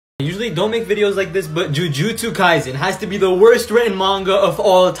I usually don't make videos like this, but Jujutsu Kaisen has to be the worst written manga of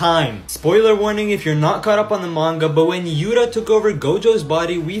all time. Spoiler warning if you're not caught up on the manga, but when Yura took over Gojo's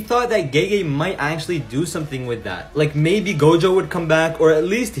body, we thought that Gege might actually do something with that. Like maybe Gojo would come back, or at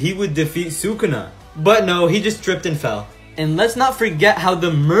least he would defeat Sukuna. But no, he just tripped and fell. And let's not forget how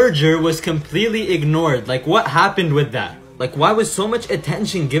the merger was completely ignored. Like what happened with that? Like why was so much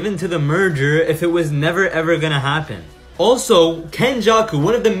attention given to the merger if it was never ever gonna happen? Also, Kenjaku,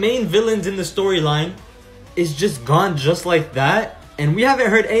 one of the main villains in the storyline, is just gone just like that. And we haven't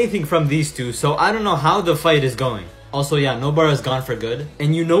heard anything from these two, so I don't know how the fight is going. Also, yeah, Nobara's gone for good.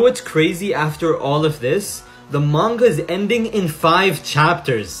 And you know what's crazy after all of this? The manga is ending in 5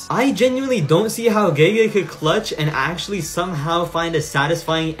 chapters. I genuinely don't see how Gege could clutch and actually somehow find a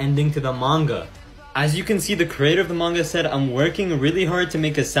satisfying ending to the manga. As you can see, the creator of the manga said, I'm working really hard to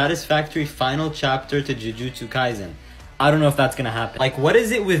make a satisfactory final chapter to Jujutsu Kaisen. I don't know if that's gonna happen. Like, what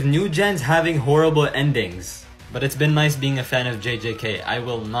is it with new gens having horrible endings? But it's been nice being a fan of JJK. I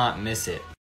will not miss it.